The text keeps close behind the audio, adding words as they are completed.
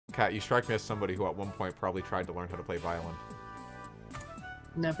Kat, you strike me as somebody who at one point probably tried to learn how to play violin.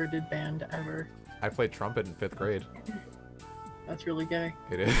 Never did band, ever. I played trumpet in 5th grade. That's really gay.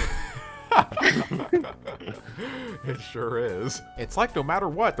 It is. It sure is. It's like no matter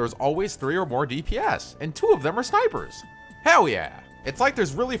what, there's always 3 or more DPS, and 2 of them are snipers. Hell yeah. It's like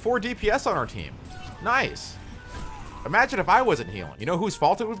there's really 4 DPS on our team. Nice. Imagine if I wasn't healing. You know whose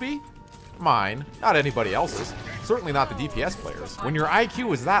fault it would be? Mine, not anybody else's. Certainly not the DPS players. When your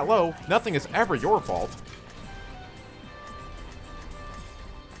IQ is that low, nothing is ever your fault.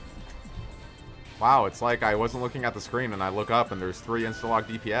 Wow, it's like I wasn't looking at the screen and I look up and there's 3 insta-lock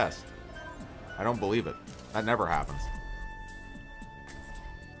DPS. I don't believe it. That never happens.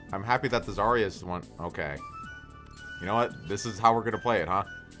 I'm happy that the Zarya's one. Okay. You know what? This is how we're gonna play it, huh?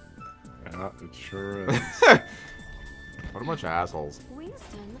 Yeah, it sure is. What a bunch of assholes.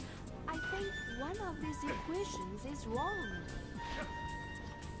 Winston, I think one of these equations is wrong.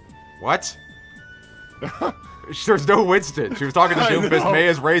 What? There's no Winston. She was talking to Doomfist. May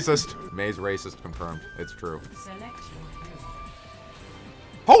is racist. May's racist confirmed. It's true.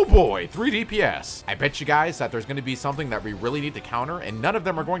 Oh boy, 3 DPS. I bet you guys that there's going to be something that we really need to counter, and none of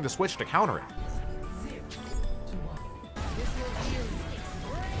them are going to switch to counter it.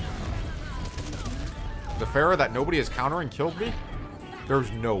 The Pharah that nobody is countering killed me?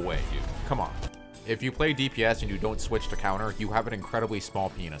 There's no way, dude. Come on. If you play DPS and you don't switch to counter, you have an incredibly small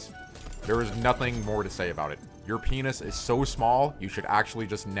penis. There is nothing more to say about it. Your penis is so small, you should actually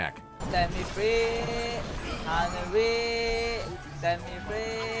just neck. Set me free, free, set me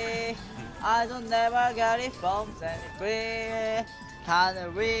free. I don't never get it from set me free,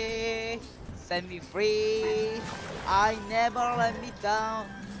 free, set me free. I never let me down.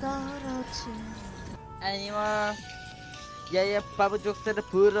 Anymore. Yeah, 바보족들을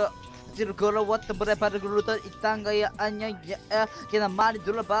불어. 지로 걸어왔던 물에 발을 굴렀던 이딴 거야 안녕. 걔는 많이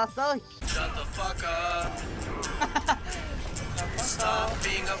둘러봤어. Shut the fuck up. Stop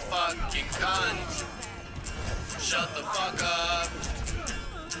being a fucking cunt. Shut the fuck up.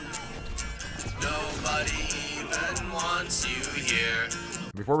 Nobody even wants you here.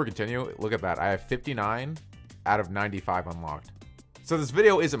 Before we continue, look at that. I have 59 out of 95 unlocked. So this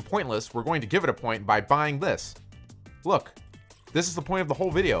video isn't pointless. We're going to give it a point by buying this. Look, this is the point of the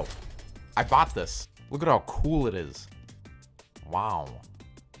whole video. I bought this. Look at how cool it is. Wow.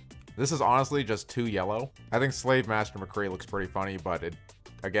 This is honestly just too yellow. I think Slave Master McCree looks pretty funny, but it,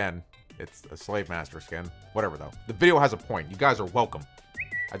 again, it's a Slave Master skin. Whatever though. The video has a point. You guys are welcome.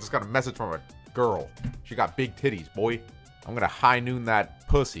 I just got a message from a girl. She got big titties, boy. I'm gonna high noon that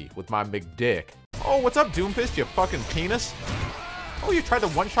pussy with my big dick. Oh, what's up, Doomfist, you fucking penis? Oh, you tried to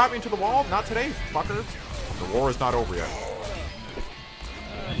one-shot me into the wall? Not today, fucker. The war is not over yet.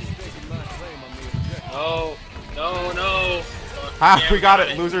 No, no, no. Ah, we got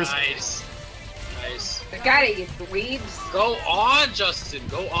it, losers. Nice. Nice. I got it, you dweebs. Go on, Justin.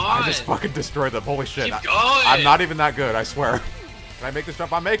 Go on. I just fucking destroyed them. Holy shit. Keep going. I'm not even that good, I swear. Can I make this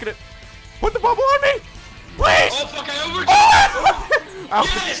jump? I'm making it. Put the bubble on me! Please! Oh, fuck, I overdid. Oh!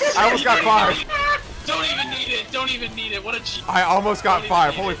 I almost got 5. Don't even need it. Don't even need it. What a cheat. I almost got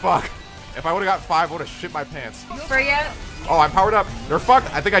 5. Holy fuck. If I would have got 5, I would have shit my pants. For you? Oh, I'm powered up. They're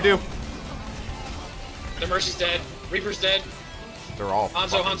fucked. I think I do. The Mercy's dead. Reaper's dead. They're all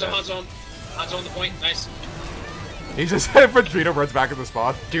Hanzo dead. on the point. Nice. He just hit Vegeta runs back in the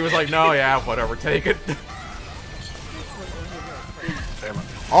spawn. She was like, no, yeah, whatever, take it.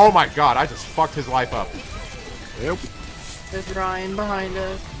 Oh my god, I just fucked his life up. Yep. There's Ryan behind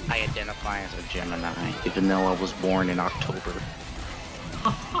us. I identify as a Gemini, even though I was born in October.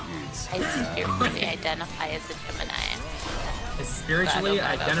 I spiritually identify as a Gemini. I spiritually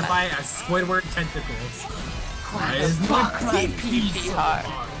identify as Squidward tentacles. That is my PPR.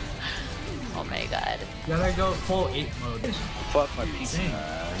 Oh my god. You gotta go full 8 mode. Fuck my PC.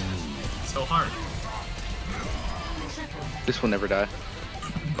 So hard. This will never die.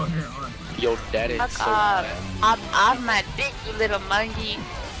 Put her on. Yo, daddy. Fuck So off. I'm off my dick, you little monkey.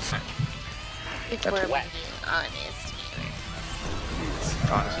 If That's we're whack. being honest.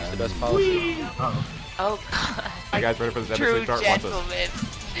 Honesty is the best policy. Oh god. You guys ready for this True episode start? Watch this. gentlemen.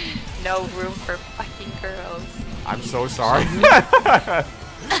 No room for fucking girls. I'm so sorry.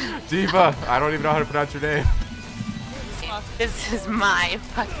 Diva, I don't even know how to pronounce your name. This is my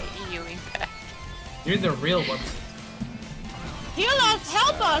fucking healing pack. You're the real one. Heal us!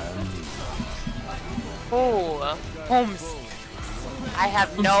 Help us! Oh, Holmes. I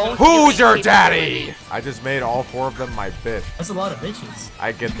have no. Who's your daddy? I just made all 4 of them my bitch. That's a lot of bitches.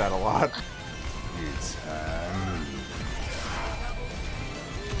 I get that a lot.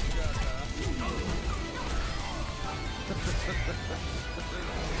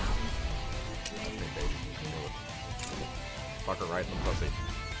 Fuck her right in the pussy.